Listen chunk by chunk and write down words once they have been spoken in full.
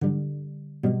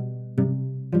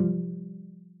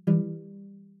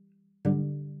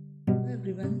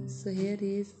everyone. So here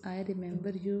is I Remember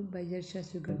You by yrsa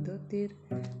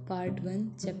Part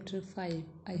 1, Chapter 5.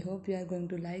 I hope you are going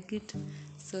to like it.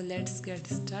 So let's get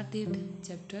started.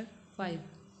 Chapter 5.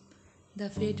 The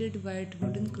faded white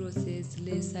wooden crosses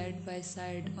lay side by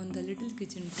side on the little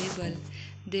kitchen table,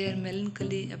 their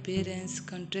melancholy appearance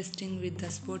contrasting with the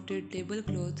spotted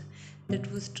tablecloth that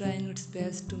was trying its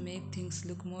best to make things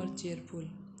look more cheerful.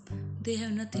 They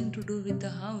have nothing to do with the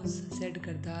house, said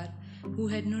Gardar, who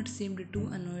had not seemed too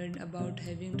annoyed about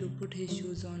having to put his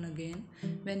shoes on again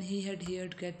when he had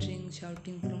heard Katrine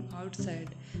shouting from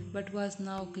outside, but was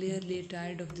now clearly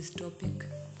tired of this topic.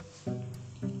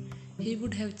 He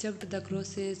would have chucked the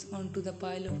crosses onto the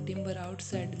pile of timber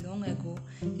outside long ago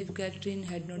if Katrine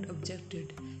had not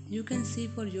objected. You can see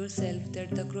for yourself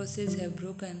that the crosses have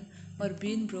broken or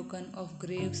been broken off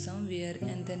graves somewhere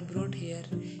and then brought here.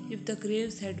 If the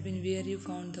graves had been where you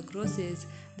found the crosses,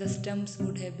 the stumps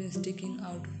would have been sticking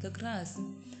out of the grass.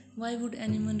 Why would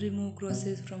anyone remove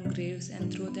crosses from graves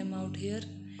and throw them out here?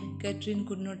 Katrine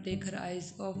could not take her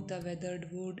eyes off the weathered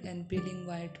wood and peeling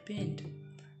white paint.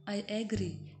 I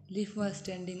agree. Liv was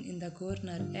standing in the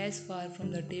corner as far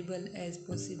from the table as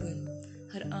possible.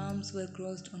 Her arms were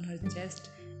crossed on her chest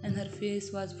and her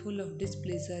face was full of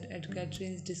displeasure at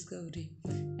Katrine's discovery.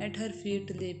 At her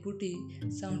feet lay Putty,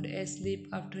 sound asleep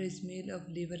after his meal of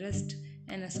liver rest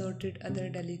and assorted other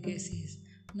delicacies.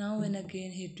 Now and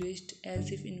again he twitched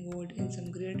as if involved in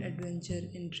some great adventure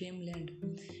in dreamland.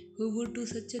 Who would do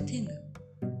such a thing?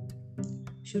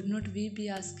 Should not we be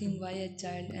asking why a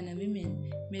child and a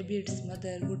woman, maybe its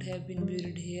mother, would have been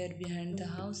buried here behind the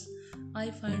house? I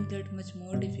find that much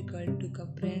more difficult to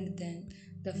comprehend than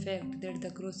the fact that the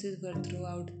crosses were thrown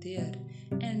out there,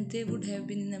 and they would have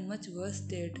been in a much worse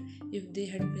state if they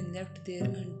had been left there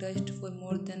untouched for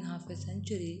more than half a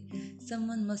century.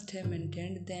 Someone must have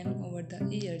maintained them over the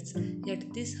years,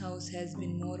 yet this house has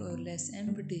been more or less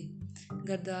empty.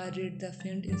 Gardar read the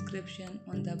faint inscription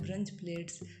on the brunch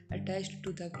plates attached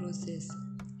to the crosses.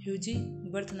 Hughie,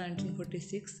 birth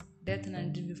 1946, death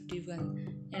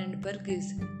 1951, and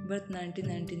Burgess, birth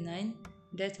 1999,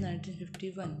 death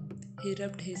 1951. He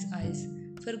rubbed his eyes.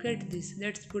 Forget this,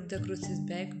 let's put the crosses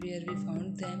back where we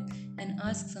found them and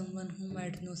ask someone who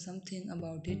might know something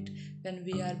about it when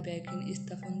we are back in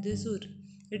Istafandezur.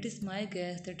 It is my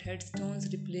guess that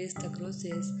headstones replaced the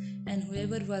crosses, and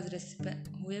whoever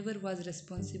was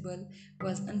responsible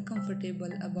was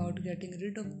uncomfortable about getting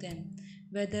rid of them.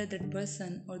 Whether that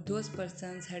person or those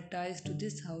persons had ties to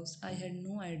this house, I had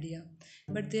no idea,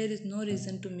 but there is no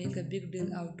reason to make a big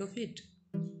deal out of it.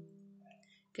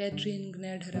 Katrine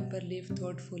gnawed her upper lip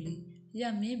thoughtfully.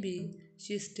 Yeah, maybe.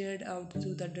 She stared out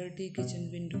through the dirty kitchen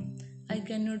window. I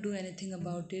cannot do anything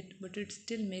about it, but it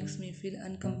still makes me feel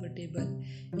uncomfortable.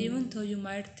 Even though you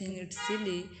might think it's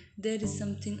silly, there is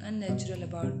something unnatural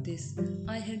about this.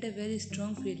 I had a very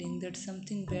strong feeling that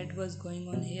something bad was going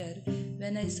on here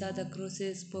when I saw the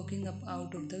crosses poking up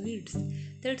out of the weeds.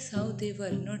 That's how they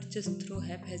were, not just thrown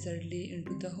haphazardly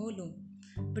into the hollow.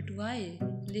 But why?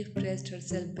 Liv pressed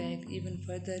herself back even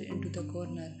further into the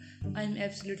corner. I am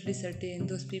absolutely certain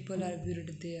those people are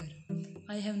buried there.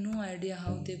 I have no idea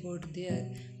how they got there,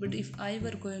 but if I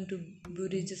were going to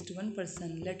bury just one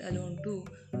person, let alone two,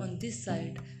 on this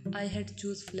side, I had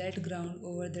choose flat ground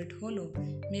over that hollow.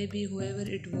 Maybe whoever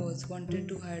it was wanted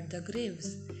to hide the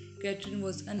graves. Catherine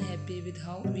was unhappy with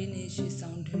how weeny she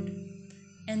sounded.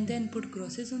 And then put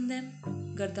crosses on them?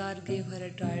 Gardar gave her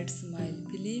a tired smile.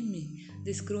 Believe me,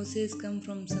 these crosses come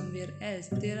from somewhere else.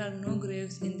 There are no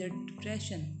graves in that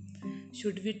depression.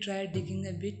 Should we try digging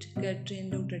a bit?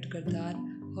 Katrine looked at Gardar,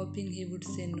 hoping he would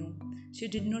say no. She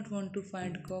did not want to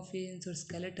find coffins or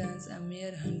skeletons a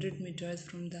mere 100 meters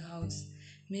from the house.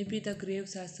 Maybe the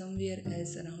graves are somewhere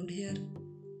else around here.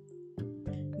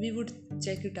 We would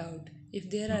check it out. If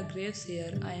there are graves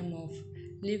here, I am off.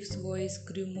 Liv's voice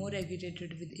grew more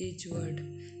agitated with each word.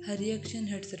 Her reaction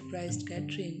had surprised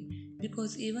Katrine,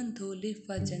 because even though Liv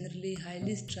was generally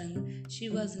highly strung, she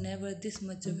was never this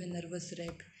much of a nervous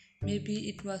wreck. Maybe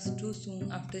it was too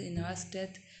soon after Inar's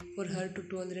death for her to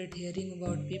tolerate hearing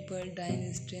about people dying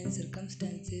in strange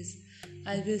circumstances.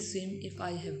 I will swim if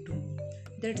I have to.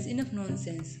 That's enough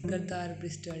nonsense, Gardar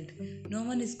bristled. No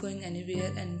one is going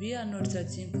anywhere and we are not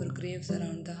searching for graves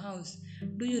around the house.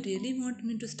 Do you really want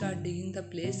me to start digging the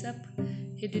place up?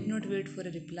 He did not wait for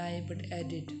a reply but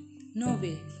added, no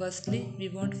way. Firstly, we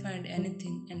won't find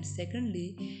anything, and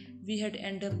secondly, we had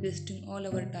end up wasting all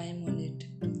our time on it.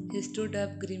 He stood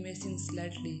up, grimacing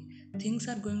slightly. Things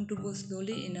are going to go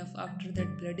slowly enough after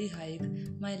that bloody hike.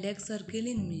 My legs are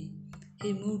killing me.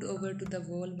 He moved over to the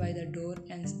wall by the door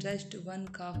and stretched one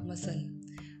calf muscle.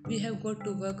 We have got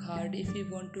to work hard if we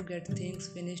want to get things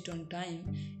finished on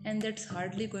time, and that's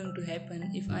hardly going to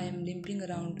happen if I am limping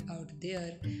around out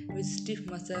there with stiff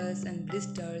muscles and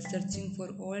blisters searching for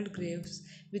old graves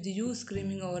with you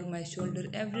screaming over my shoulder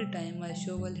every time my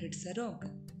shovel hits a rock.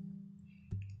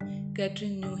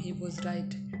 Katrine knew he was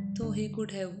right, though he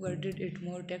could have worded it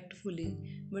more tactfully,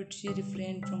 but she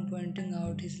refrained from pointing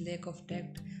out his lack of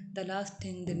tact. The last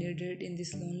thing they needed in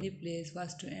this lonely place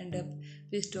was to end up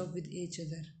pissed off with each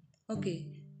other. Okay,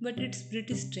 but it's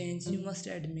pretty strange, you must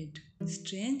admit.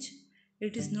 Strange?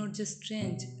 It is not just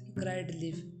strange, cried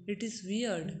Liv. It is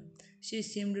weird. She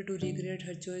seemed to regret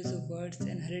her choice of words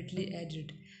and hurriedly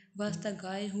added, was the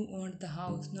guy who owned the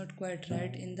house not quite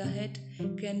right in the head?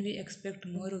 Can we expect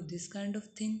more of this kind of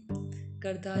thing?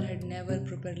 Gardar had never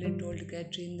properly told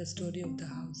Katrine the story of the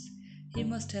house. He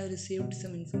must have received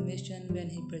some information when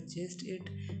he purchased it,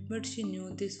 but she knew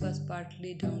this was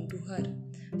partly down to her.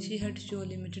 She had shown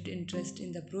limited interest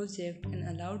in the project and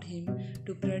allowed him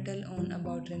to prattle on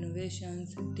about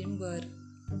renovations, timber,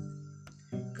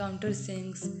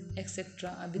 countersinks,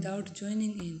 etc. without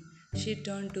joining in. She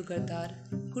turned to Gardar.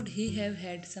 Could he have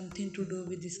had something to do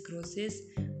with this process?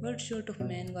 What sort of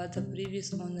man was the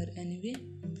previous owner anyway?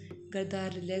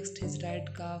 Gardar relaxed his right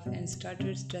calf and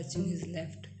started stretching his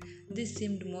left. This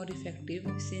seemed more effective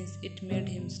since it made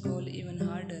him scowl even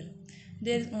harder.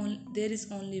 There is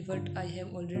only what I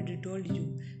have already told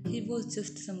you. He was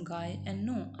just some guy, and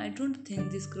no, I don't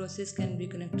think this crosses can be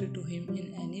connected to him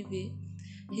in any way.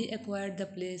 He acquired the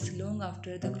place long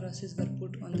after the crosses were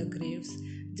put on the graves,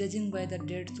 judging by the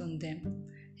dates on them.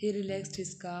 He relaxed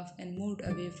his scarf and moved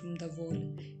away from the wall.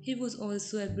 He was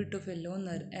also a bit of a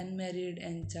loner, unmarried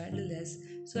and childless,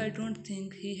 so I don't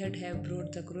think he had have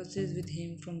brought the crosses with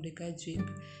him from Reykjavik.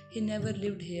 He never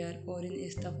lived here or in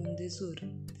Istafundisur.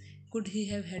 Could he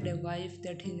have had a wife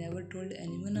that he never told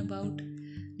anyone about?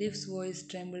 Liv's voice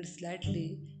trembled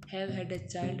slightly. Have had a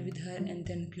child with her and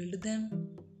then killed them?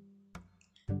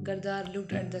 Gardar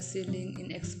looked at the ceiling in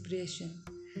expression.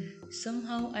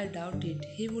 Somehow I doubt it.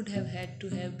 He would have had to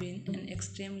have been an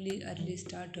extremely early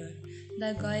starter.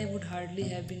 The guy would hardly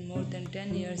have been more than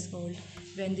 10 years old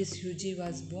when this Huji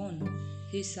was born.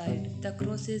 He sighed. The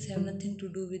crosses have nothing to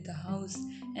do with the house,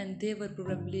 and they were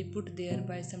probably put there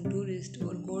by some tourist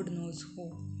or God knows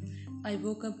who. I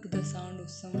woke up to the sound of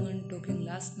someone talking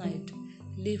last night.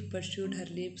 Leaf pursued her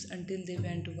lips until they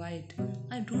went white.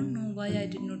 I don't know why I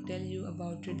did not tell you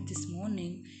about it this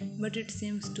morning, but it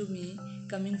seems to me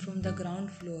coming from the ground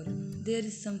floor. There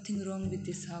is something wrong with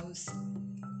this house.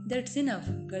 That's enough.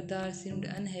 Gardar seemed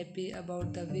unhappy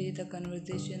about the way the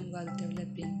conversation was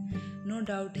developing. No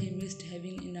doubt he missed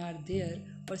having Inar there,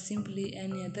 or simply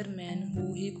any other man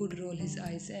who he could roll his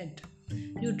eyes at.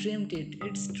 You dreamed it.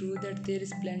 It's true that there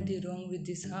is plenty wrong with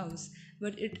this house,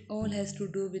 but it all has to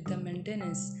do with the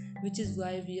maintenance, which is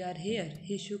why we are here.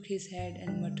 He shook his head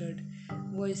and muttered,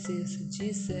 voices,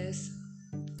 Jesus.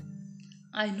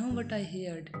 I know what I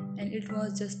heard, and it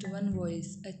was just one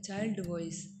voice, a child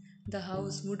voice. The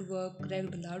house woodwork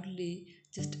cracked loudly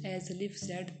just as Liv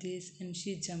said this, and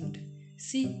she jumped.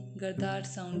 See, Gardar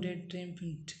sounded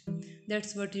triumphant.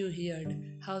 That's what you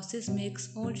heard. Houses makes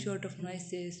all sort of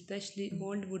noises, especially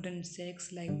old wooden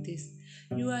sacks like this.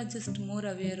 You are just more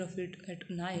aware of it at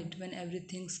night when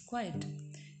everything's quiet.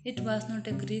 It was not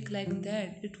a creak like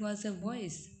that, it was a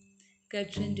voice.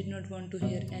 Katrine did not want to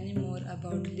hear any more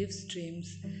about Liv's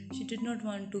dreams. She did not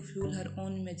want to fuel her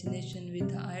own imagination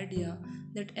with the idea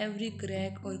that every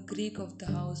crack or creak of the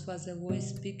house was a voice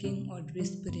speaking or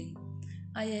whispering.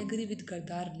 I agree with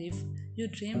Gardar Liv. You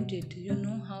dreamed it. You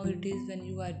know how it is when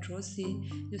you are drowsy,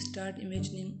 you start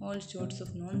imagining all sorts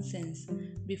of nonsense.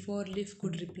 Before Liv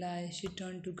could reply, she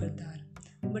turned to Gardar.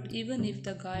 But even if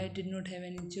the guy did not have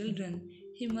any children,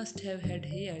 he must have had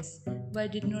heirs. Why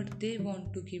did not they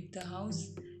want to keep the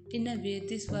house? In a way,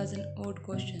 this was an odd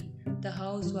question. The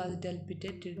house was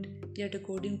dilapidated, yet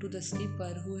according to the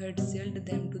skipper who had sailed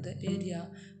them to the area,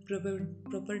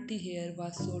 property here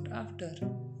was sought after.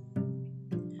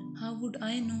 How would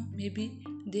I know?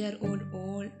 They are all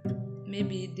old.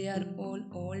 Maybe they are all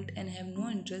old and have no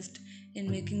interest in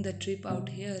making the trip out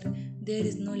here. There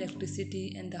is no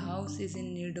electricity and the house is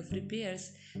in need of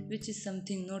repairs, which is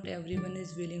something not everyone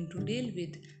is willing to deal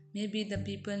with. Maybe the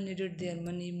people needed their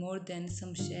money more than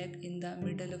some shack in the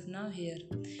middle of nowhere.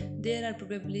 There are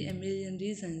probably a million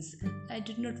reasons. I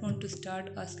did not want to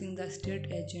start asking the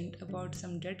estate agent about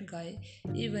some dead guy,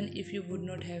 even if you would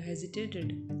not have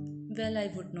hesitated. Well, I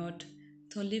would not.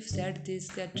 Though Leaf said this,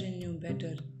 Katrine knew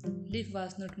better. Leaf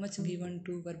was not much given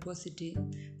to verbosity.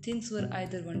 Things were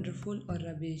either wonderful or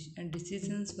rubbish, and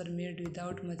decisions were made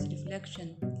without much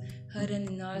reflection. Her and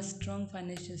Ina's strong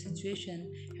financial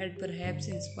situation had perhaps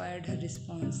inspired her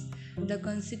response. The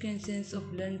consequences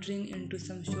of blundering into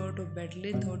some sort of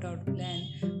badly thought out plan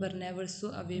were never so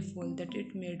awful that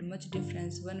it made much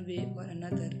difference one way or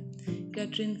another.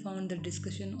 Katrine found the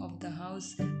discussion of the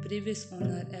house's previous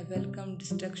owner a welcome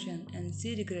distraction, and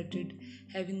she regretted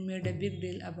having made a big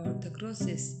deal about the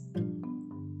crosses.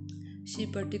 She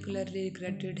particularly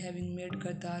regretted having made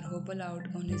Gardar hobble out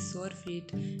on his sore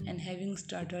feet and having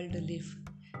startled the leaf.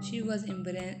 She was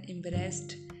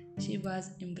embarrassed. She was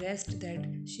embarrassed that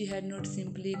she had not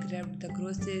simply grabbed the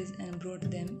groceries and brought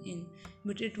them in,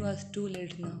 but it was too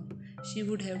late now. She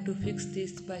would have to fix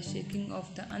this by shaking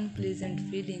off the unpleasant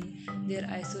feeling their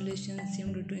isolation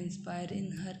seemed to inspire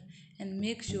in her and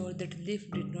make sure that Leaf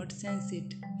did not sense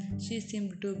it. She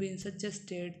seemed to be in such a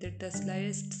state that the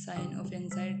slightest sign of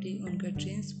anxiety on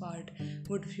Katrine's part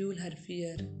would fuel her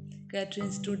fear.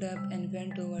 Katrine stood up and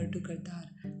went over to Gardar.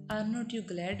 Are not you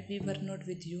glad we were not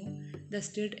with you? The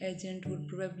state agent would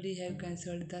probably have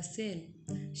cancelled the sale.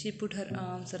 She put her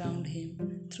arms around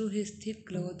him. Through his thick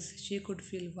clothes, she could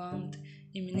feel warmth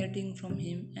emanating from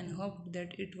him and hoped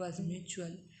that it was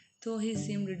mutual, though he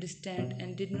seemed distant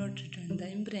and did not return the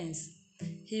embrace.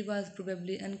 He was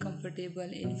probably uncomfortable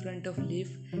in front of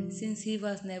Leaf, since he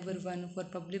was never one for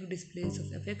public displays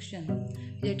of affection.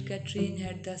 Yet Katrine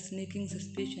had the sneaking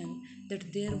suspicion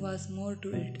that there was more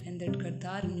to it and that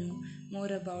Gardar knew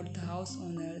more about the house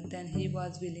owner than he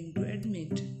was willing to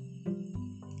admit.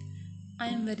 I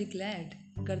am very glad.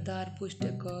 Gardar pushed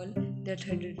a curl that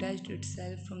had detached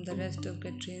itself from the rest of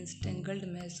Katrine's tangled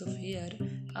mess of hair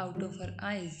out of her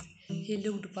eyes. He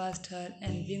looked past her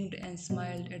and winked and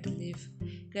smiled at Leaf.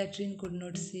 Katrine could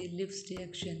not see Leaf's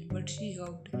reaction, but she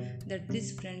hoped that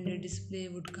this friendly display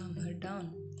would calm her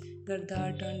down.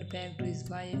 Gardar turned back to his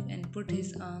wife and put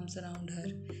his arms around her.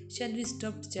 Shall we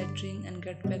stop chattering and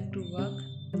get back to work?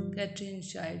 Katrine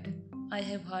sighed. I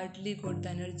have hardly got the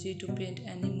energy to paint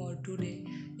any more today.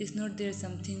 Is not there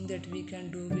something that we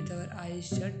can do with our eyes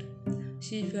shut?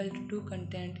 She felt too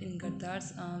content in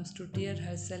Gardar's arms to tear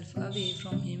herself away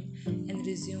from him and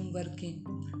resume working.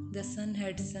 The sun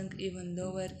had sunk even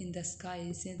lower in the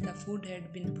sky since the food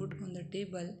had been put on the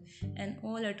table, and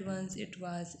all at once it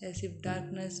was as if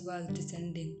darkness was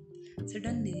descending.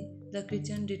 Suddenly, the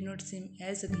kitchen did not seem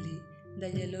as ugly.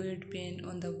 The yellowed paint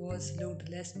on the walls looked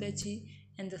less patchy,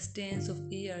 and the stains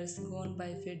of years gone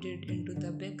by faded into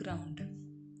the background.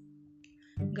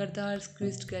 Gardar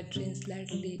squeezed Katrine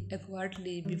slightly,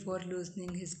 awkwardly, before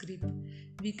loosening his grip.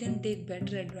 We can take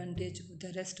better advantage of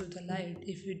the rest of the light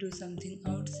if we do something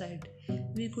outside.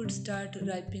 We could start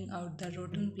ripping out the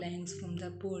rotten planks from the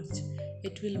porch.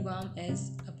 It will warm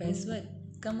us up as well.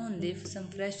 Come on, Leaf, some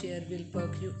fresh air will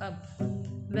perk you up.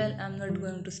 Well, I'm not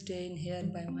going to stay in here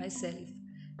by myself.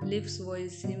 Leaf's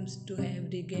voice seems to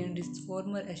have regained its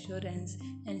former assurance,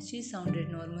 and she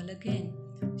sounded normal again.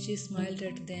 She smiled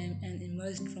at them and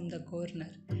emerged from the corner.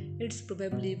 It's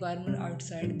probably warmer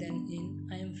outside than in.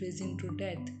 I am freezing to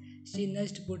death. She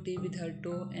nudged Booty with her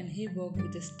toe, and he woke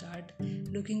with a start,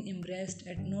 looking embarrassed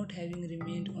at not having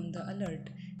remained on the alert.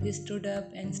 He stood up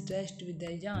and stretched with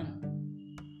a yawn.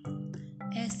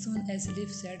 As soon as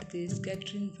Leaf said this,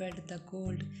 Katrine felt the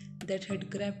cold that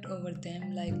had crept over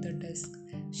them like the dusk.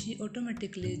 She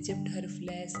automatically zipped her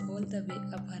flash all the way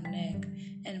up her neck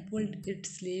and pulled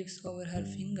its sleeves over her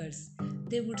fingers.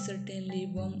 They would certainly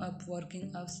warm up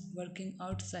working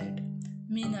outside.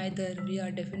 Me neither. We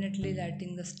are definitely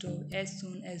lighting the stove as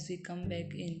soon as we come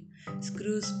back in.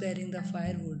 Screws sparing the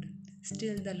firewood.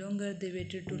 Still, the longer they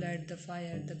waited to light the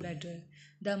fire, the better.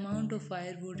 The amount of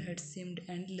firewood had seemed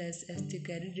endless as they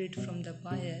carried it from the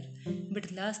fire,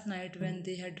 but last night, when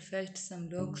they had fetched some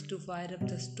logs to fire up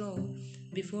the stove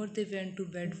before they went to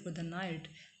bed for the night,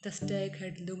 the stack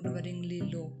had looked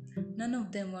worryingly low. None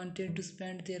of them wanted to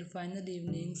spend their final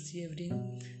evenings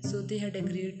shivering, so they had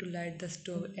agreed to light the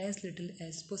stove as little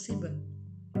as possible.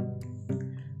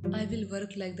 I will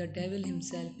work like the devil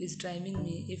himself is driving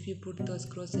me if you put those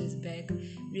crosses back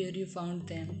where you found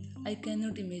them. I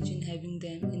cannot imagine having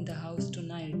them in the house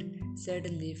tonight,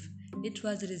 said Leaf. It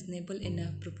was a reasonable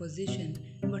enough proposition,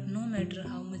 but no matter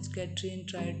how much Katrine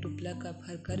tried to pluck up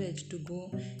her courage to go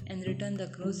and return the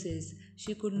crosses,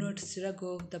 she could not shrug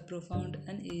off the profound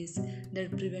unease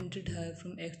that prevented her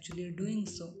from actually doing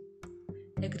so.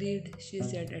 Agreed, she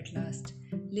said at last.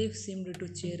 Leaf seemed to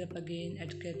cheer up again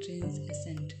at Katrine's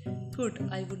assent. Good,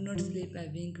 I would not sleep a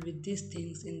wink with these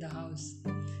things in the house.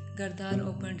 Gardar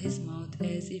opened his mouth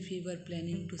as if he were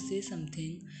planning to say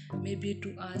something, maybe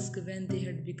to ask when they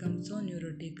had become so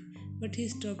neurotic, but he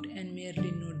stopped and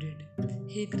merely nodded.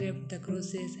 He grabbed the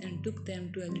crosses and took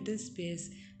them to a little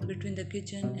space between the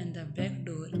kitchen and the back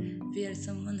door where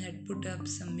someone had put up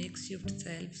some makeshift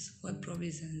shelves for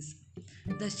provisions.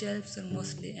 The shelves were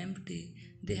mostly empty.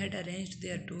 They had arranged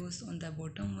their tools on the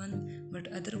bottom one,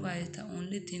 but otherwise the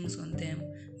only things on them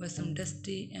were some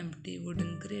dusty, empty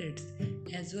wooden crates,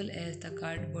 as well as the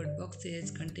cardboard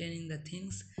boxes containing the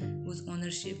things whose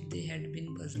ownership they had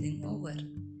been puzzling over.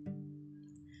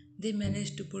 They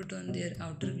managed to put on their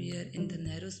outerwear in the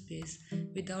narrow space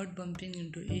without bumping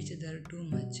into each other too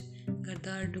much.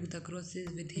 Gardar took the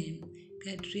crosses with him,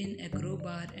 Katrine a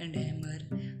crowbar and hammer,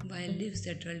 while Liv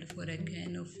settled for a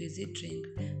can of fizzy drink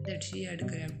that she had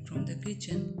grabbed from the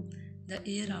kitchen. The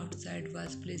air outside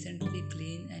was pleasantly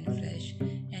clean and fresh,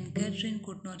 and Katrine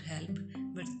could not help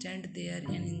but stand there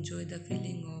and enjoy the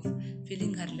feeling of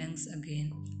filling her lungs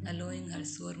again, allowing her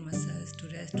sore muscles to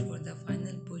rest for the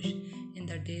final push in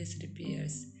the day's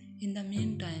repairs. In the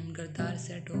meantime, Gardar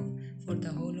set off for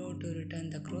the hollow to return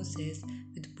the crosses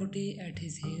with Putty at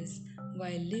his heels,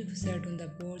 while Liv sat on the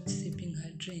porch sipping her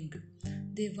drink.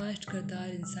 They watched Gardar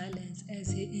in silence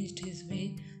as he inched his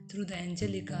way through the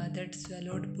angelica that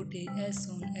swallowed Putty as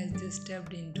soon as they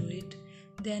stepped into it,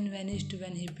 then vanished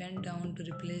when he bent down to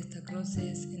replace the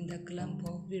crosses in the clump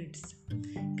of weeds.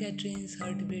 Katrine's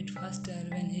heart beat faster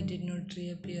when he did not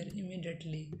reappear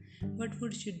immediately. What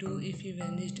would she do if he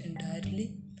vanished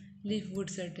entirely? Leaf would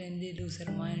certainly lose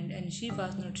her mind, and she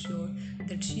was not sure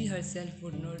that she herself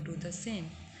would not do the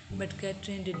same. But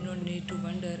Katrine did not need to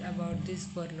wonder about this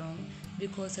for long,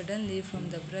 because suddenly from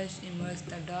the brush emerged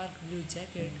the dark blue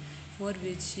jacket for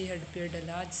which she had paid a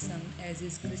large sum as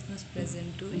his Christmas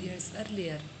present 2 years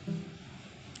earlier.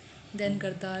 Then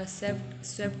Gardar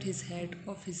swept his hat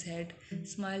off his head,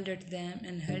 smiled at them,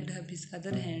 and held up his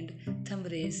other hand, thumb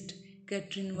raised.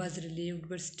 Katrine was relieved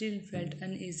but still felt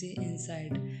uneasy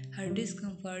inside. Her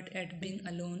discomfort at being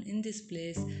alone in this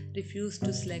place refused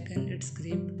to slacken its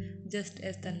grip, just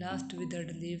as the last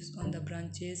withered leaves on the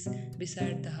branches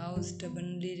beside the house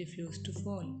stubbornly refused to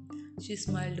fall. She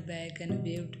smiled back and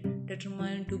waved,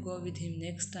 determined to go with him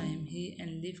next time he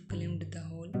and Liv climbed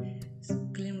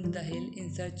the hill in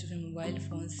search of a mobile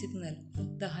phone signal.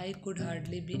 The hike could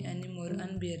hardly be any more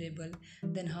unbearable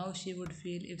than how she would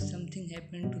feel if something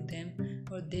happened to them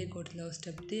or they got lost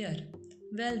up there.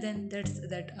 Well, then, that's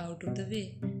that out of the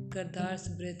way. Gardar's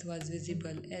breath was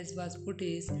visible, as was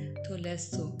Putty's, though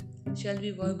less so. Shall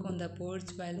we walk on the porch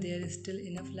while there is still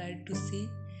enough light to see?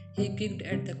 He kicked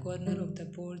at the corner of the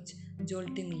porch,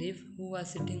 jolting Liv, who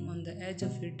was sitting on the edge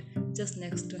of it just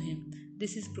next to him.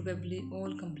 This is probably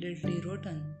all completely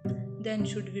rotten. Then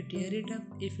should we tear it up?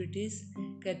 If it is,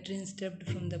 Katrine stepped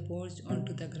from the porch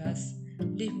onto the grass.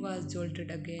 Liv was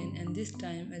jolted again, and this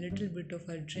time a little bit of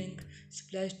her drink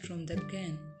splashed from the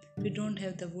can. We don't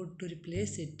have the wood to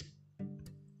replace it.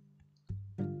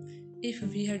 If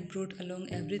we had brought along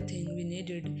everything we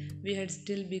needed, we had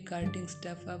still be carting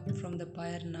stuff up from the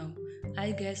pyre now.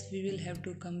 I guess we will have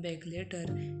to come back later,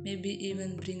 maybe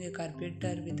even bring a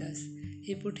carpenter with us.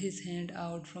 He put his hand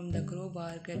out from the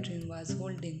crowbar Catherine was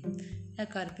holding. A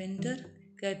carpenter?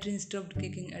 Catherine stopped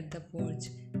kicking at the porch.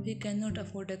 We cannot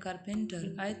afford a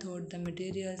carpenter. I thought the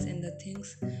materials and the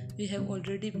things we have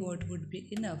already bought would be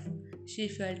enough. She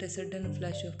felt a sudden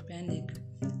flush of panic.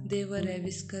 They were a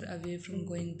whisker away from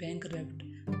going bankrupt.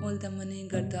 All the money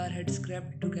Gardar had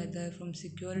scraped together from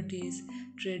securities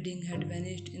trading had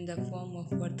vanished in the form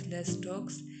of worthless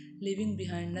stocks, leaving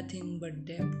behind nothing but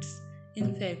debts.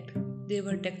 In fact, they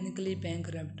were technically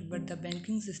bankrupt, but the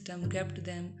banking system kept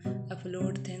them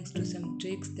afloat thanks to some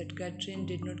tricks that Katrine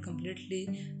did not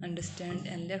completely understand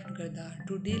and left Gardar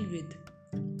to deal with.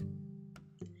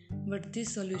 But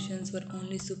these solutions were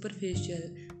only superficial.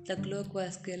 The clock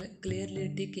was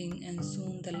clearly ticking, and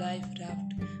soon the life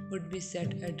raft would be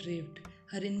set adrift.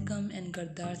 Her income and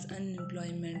Gardar's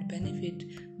unemployment benefit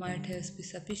might have been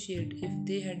sufficient if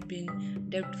they had been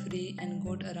debt free and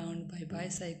got around by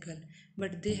bicycle,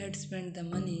 but they had spent the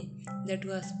money that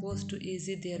was supposed to ease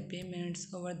their payments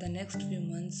over the next few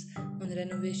months on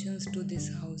renovations to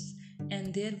this house,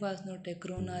 and there was not a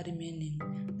krona remaining.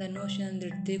 The notion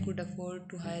that they could afford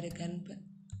to hire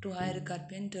a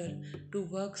carpenter to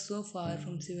work so far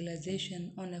from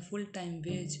civilization on a full-time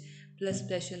wage plus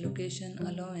special occasion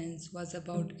allowance was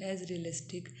about as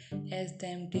realistic as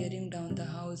them tearing down the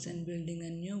house and building a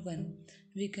new one.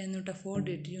 We cannot afford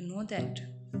it, you know that.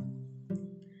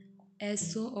 As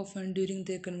so often during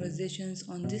their conversations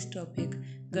on this topic,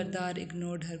 Gardar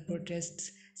ignored her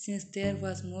protests since there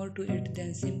was more to it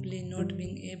than simply not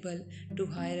being able to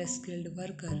hire a skilled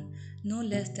worker. No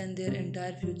less than their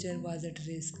entire future was at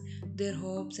risk. Their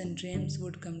hopes and dreams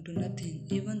would come to nothing,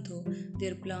 even though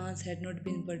their plans had not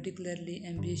been particularly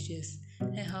ambitious.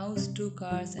 A house, two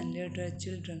cars, and later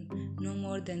children, no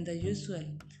more than the usual.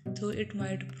 Though it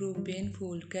might prove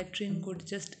painful, Katrine could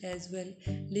just as well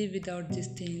live without these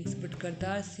things, but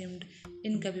Gardar seemed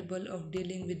incapable of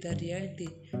dealing with the reality.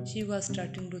 She was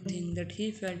starting to think that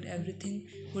he felt everything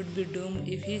would be doomed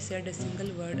if he said a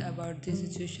single word about the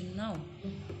situation now.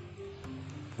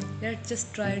 Let's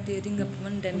just try tearing up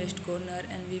one damaged corner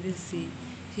and we will see,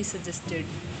 he suggested.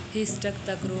 He stuck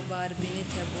the crowbar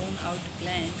beneath a worn out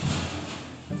plank.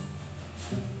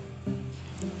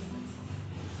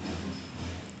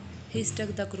 He stuck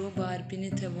the crowbar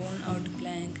beneath a worn out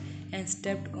plank and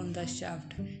stepped on the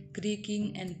shaft.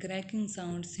 Creaking and cracking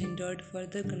sounds hindered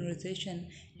further conversation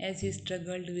as he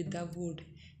struggled with the wood.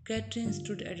 Katrine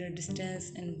stood at a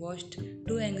distance and watched,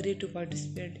 too angry to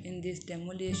participate in this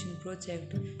demolition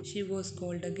project. She was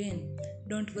called again.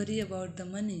 Don't worry about the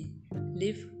money.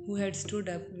 Liv, who had stood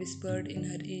up, whispered in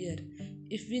her ear.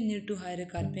 If we need to hire a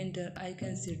carpenter, I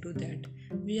can see to that.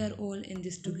 We are all in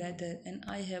this together and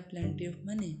I have plenty of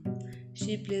money.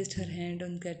 She placed her hand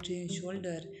on Katrine's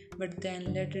shoulder but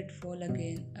then let it fall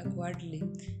again awkwardly.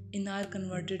 Inar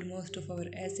converted most of our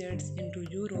assets into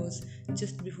euros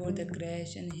just before the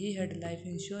crash and he had life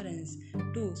insurance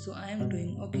too, so I am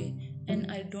doing okay and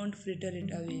I don't fritter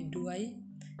it away, do I?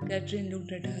 Katrine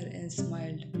looked at her and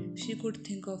smiled. She could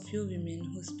think of few women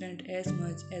who spent as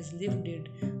much as Liv did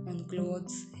on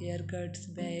clothes, haircuts,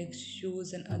 bags,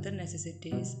 shoes, and other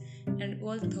necessities, and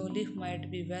although Liv might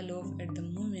be well off at the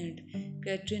moment,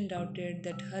 Katrine doubted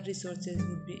that her resources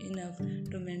would be enough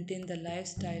to maintain the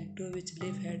lifestyle to which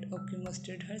Liv had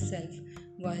accommodated herself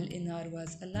while Inar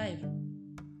was alive.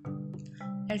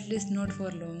 At least not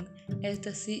for long. As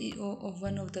the CEO of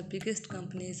one of the biggest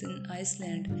companies in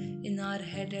Iceland, Inar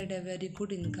had had a very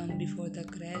good income before the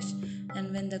crash,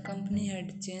 and when the company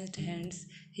had changed hands,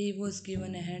 he was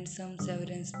given a handsome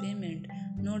severance payment,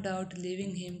 no doubt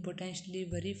leaving him potentially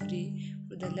worry free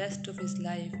for the rest of his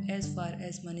life as far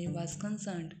as money was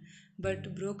concerned.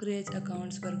 But brokerage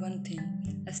accounts were one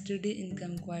thing, a steady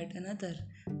income quite another.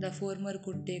 The former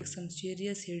could take some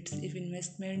serious hits if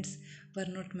investments were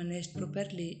not managed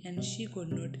properly, and she could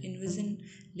not envision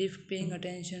Liv paying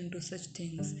attention to such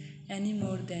things any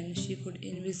more than she could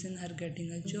envision her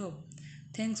getting a job.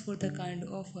 Thanks for the kind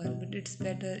offer, but it's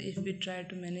better if we try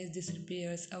to manage these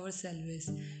repairs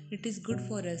ourselves. It is good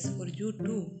for us, for you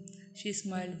too. She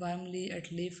smiled warmly at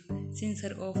Liv, since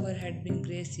her offer had been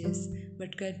gracious,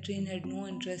 but Katrine had no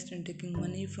interest in taking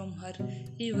money from her,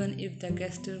 even if the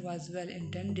gesture was well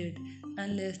intended,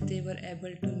 unless they were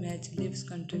able to match Liv's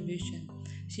contribution.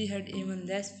 She had even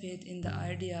less faith in the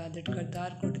idea that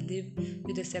Gardar could live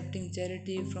with accepting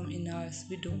charity from Inar's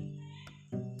widow.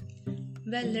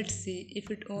 Well, let's see.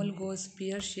 If it all goes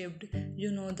pear shaped,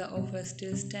 you know the offer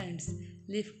still stands.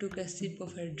 Liv took a sip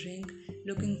of her drink,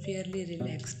 looking fairly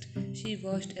relaxed. She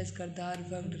watched as Gardar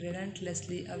worked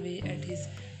relentlessly away at his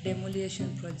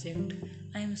demolition project.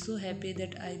 I am so happy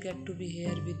that I get to be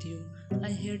here with you.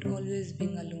 I hate always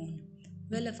being alone.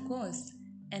 Well, of course.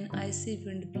 An icy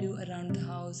wind blew around the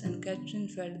house, and Catherine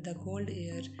felt the cold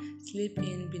air slip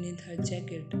in beneath her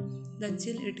jacket. The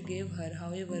chill it gave her,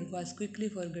 however, was quickly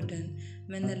forgotten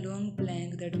when the long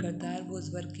plank that Gardar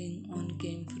was working on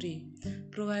came free,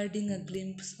 providing a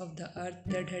glimpse of the earth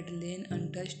that had lain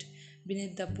untouched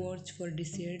beneath the porch for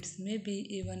decades, maybe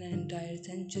even an entire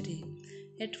century.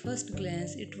 At first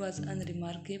glance, it was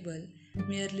unremarkable,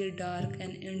 merely dark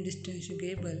and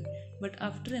indistinguishable, but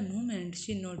after a moment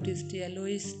she noticed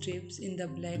yellowish strips in the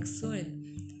black soil.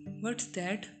 What's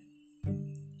that?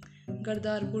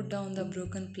 Gardar put down the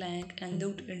broken plank and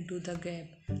looked into the gap.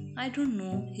 I don't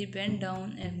know. He bent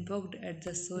down and poked at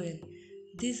the soil.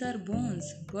 These are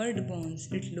bones, bird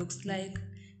bones, it looks like.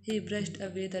 He brushed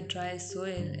away the dry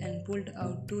soil and pulled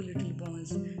out two little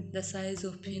bones, the size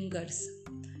of fingers.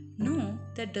 No,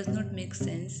 that does not make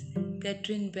sense.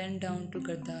 Katrine bent down to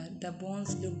Gardar. The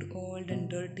bones looked old and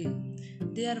dirty.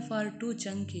 They are far too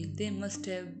chunky. They must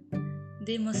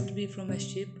be from a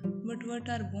ship. But what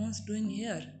are bones doing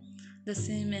here? The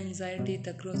same anxiety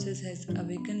the process has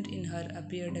awakened in her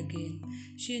appeared again.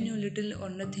 She knew little or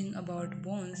nothing about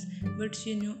bones, but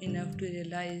she knew enough to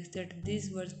realize that these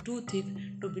were too thick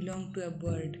to belong to a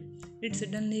bird. It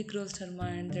suddenly crossed her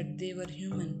mind that they were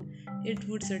human. It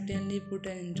would certainly put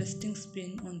an interesting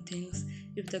spin on things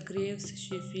if the graves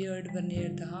she feared were near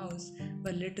the house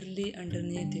were literally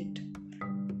underneath it.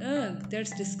 Ugh,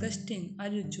 that's disgusting. Are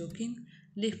you joking?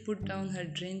 Liv put down her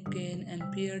drink cane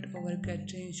and peered over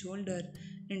Katrine's shoulder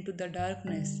into the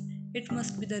darkness. It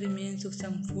must be the remains of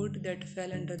some food that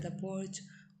fell under the porch,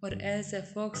 or else a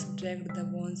fox dragged the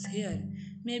bones here.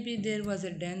 Maybe there was a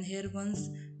den here once.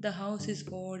 The house is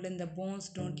old and the bones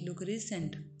don't look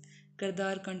recent.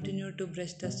 Gardar continued to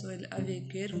brush the soil away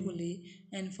carefully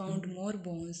and found more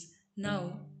bones.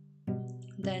 Now,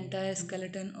 the entire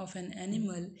skeleton of an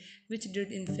animal, which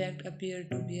did in fact appear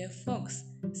to be a fox.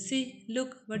 See,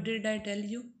 look, what did I tell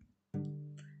you?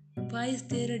 Why is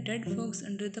there a dead fox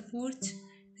under the porch?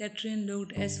 Katrine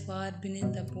looked as far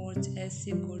beneath the porch as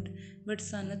she could, but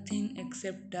saw nothing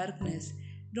except darkness.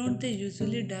 Don't they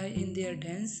usually die in their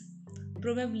dens?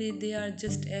 Probably they are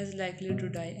just as likely to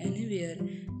die anywhere.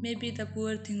 Maybe the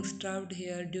poor thing starved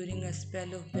here during a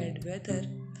spell of bad weather.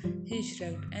 He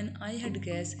shrugged, and I had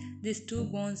guessed these two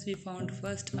bones we found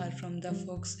first are from the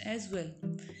fox as well.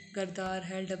 Gardar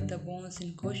held up the bones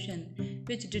in caution,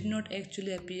 which did not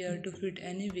actually appear to fit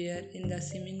anywhere in the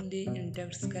seemingly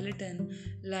intact skeleton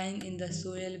lying in the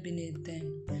soil beneath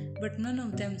them. But none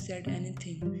of them said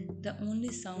anything. The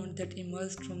only sound that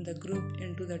emerged from the group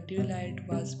into the twilight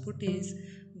was Putty's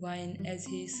whine as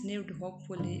he sniffed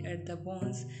hopefully at the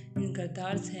bones in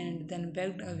Gardar's hand, then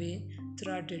backed away,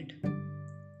 thwarted.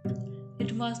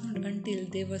 It was not until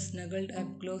they were snuggled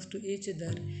up close to each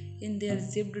other in their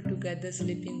zipped together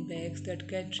sleeping bags that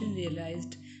Catherine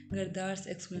realized Gardar's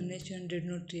explanation did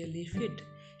not really fit.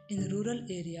 In rural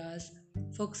areas,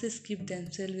 foxes keep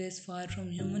themselves far from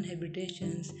human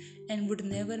habitations and would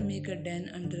never make a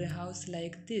den under a house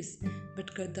like this.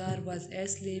 But Gardar was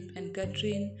asleep, and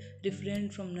Catherine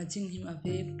refrained from nudging him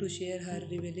awake to share her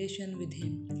revelation with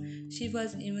him. She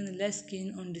was even less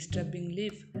keen on disturbing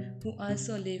Leaf, who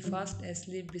also lay fast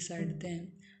asleep beside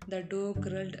them, the dog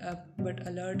curled up but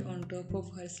alert on top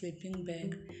of her sleeping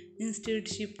bag. Instead,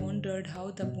 she pondered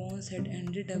how the bones had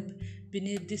ended up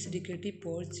beneath this rickety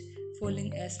porch,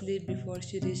 falling asleep before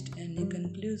she reached any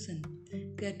conclusion.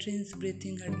 Catherine's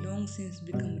breathing had long since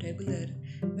become regular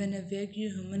when a vague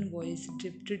human voice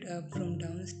drifted up from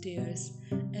downstairs,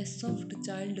 a soft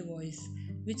child voice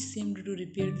which seemed to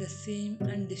repeat the same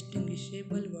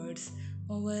undistinguishable words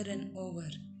over and over.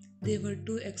 They were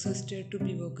too exhausted to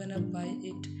be woken up by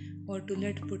it or to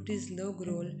let Putty's low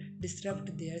growl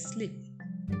disrupt their sleep.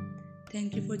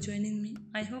 Thank you for joining me.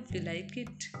 I hope you like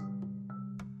it.